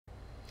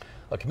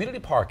A community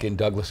park in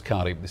Douglas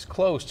County is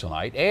closed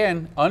tonight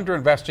and under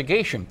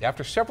investigation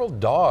after several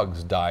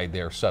dogs died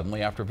there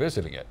suddenly after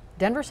visiting it.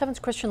 Denver 7's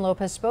Christian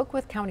Lopez spoke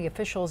with county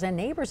officials and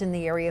neighbors in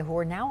the area who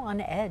are now on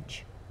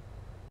edge.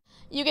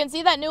 You can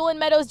see that Newlin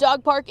Meadows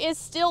Dog Park is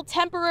still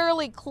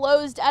temporarily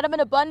closed out of an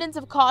abundance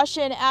of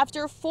caution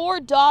after 4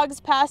 dogs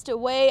passed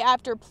away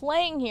after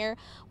playing here.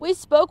 We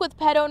spoke with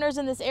pet owners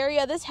in this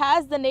area. This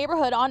has the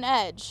neighborhood on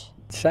edge.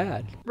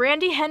 Sad.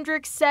 Randy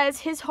Hendricks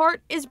says his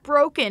heart is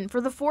broken for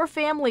the 4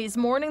 families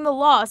mourning the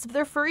loss of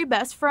their furry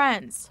best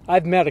friends.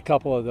 I've met a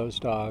couple of those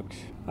dogs.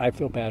 I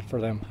feel bad for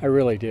them. I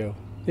really do.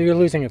 You're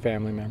losing a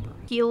family member.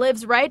 He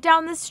lives right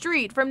down the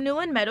street from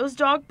Newlin Meadows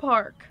Dog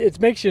Park. It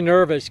makes you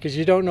nervous because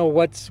you don't know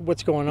what's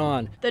going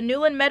on. The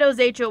Newlin Meadows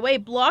HOA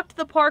blocked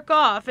the park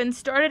off and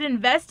started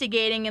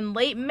investigating in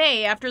late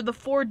May after the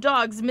 4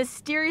 dogs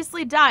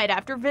mysteriously died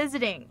after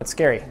visiting. It's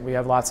scary. We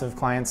have lots of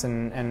clients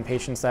and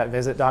patients that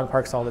visit dog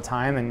parks all the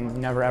time and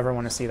never ever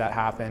want to see that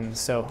happen.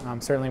 So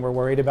certainly we're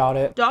worried about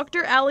it.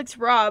 Dr. Alex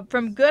Robb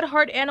from Good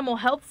Heart Animal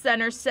Health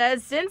Center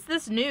says since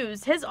this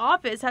news, his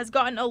office has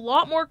gotten a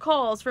lot more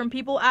calls from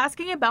people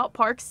asking about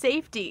park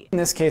safety. In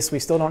this case, we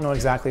still don't know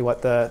exactly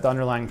what the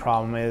underlying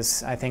problem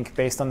is. I think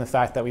based on the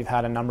fact that we've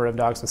had a number of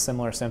dogs with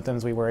similar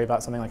symptoms, we worry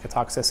about something like a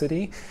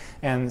toxicity.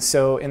 And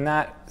so in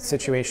that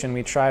situation,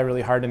 we try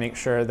really hard to make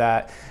sure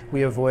that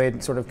we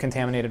avoid sort of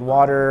contaminated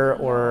water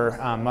or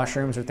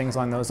mushrooms or things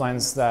along those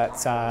lines, that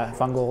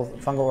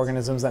fungal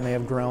organisms that may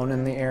have grown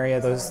in the area.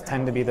 Those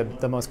tend to be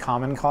the most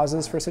common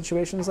causes for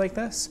situations like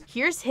this.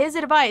 Here's his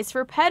advice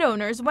for pet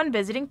owners when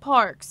visiting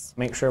parks.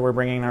 Make sure we're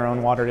bringing our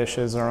own water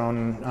dishes, our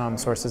own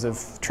sources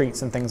of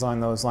treats and things along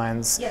those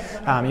lines.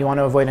 You want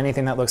to avoid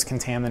anything that looks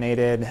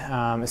contaminated,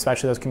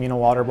 especially those communal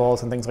water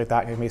bowls and things like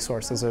that can be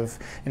sources of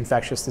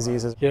infectious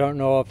diseases. You don't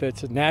know if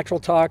it's a natural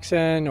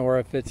toxin or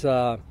if it's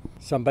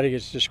somebody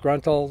gets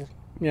disgruntled,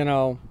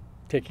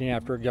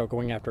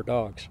 going after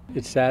dogs.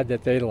 It's sad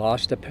that they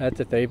lost a pet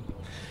that they've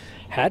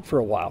had for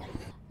a while.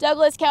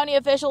 Douglas County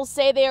officials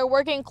say they are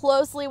working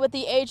closely with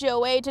the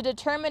HOA to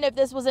determine if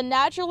this was a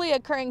naturally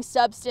occurring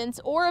substance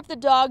or if the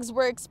dogs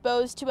were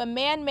exposed to a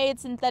man-made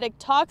synthetic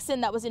toxin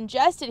that was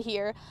ingested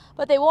here,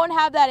 but they won't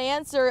have that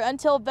answer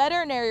until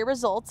veterinary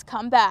results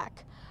come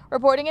back.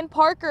 Reporting in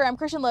Parker, I'm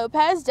Christian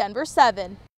Lopez, Denver 7.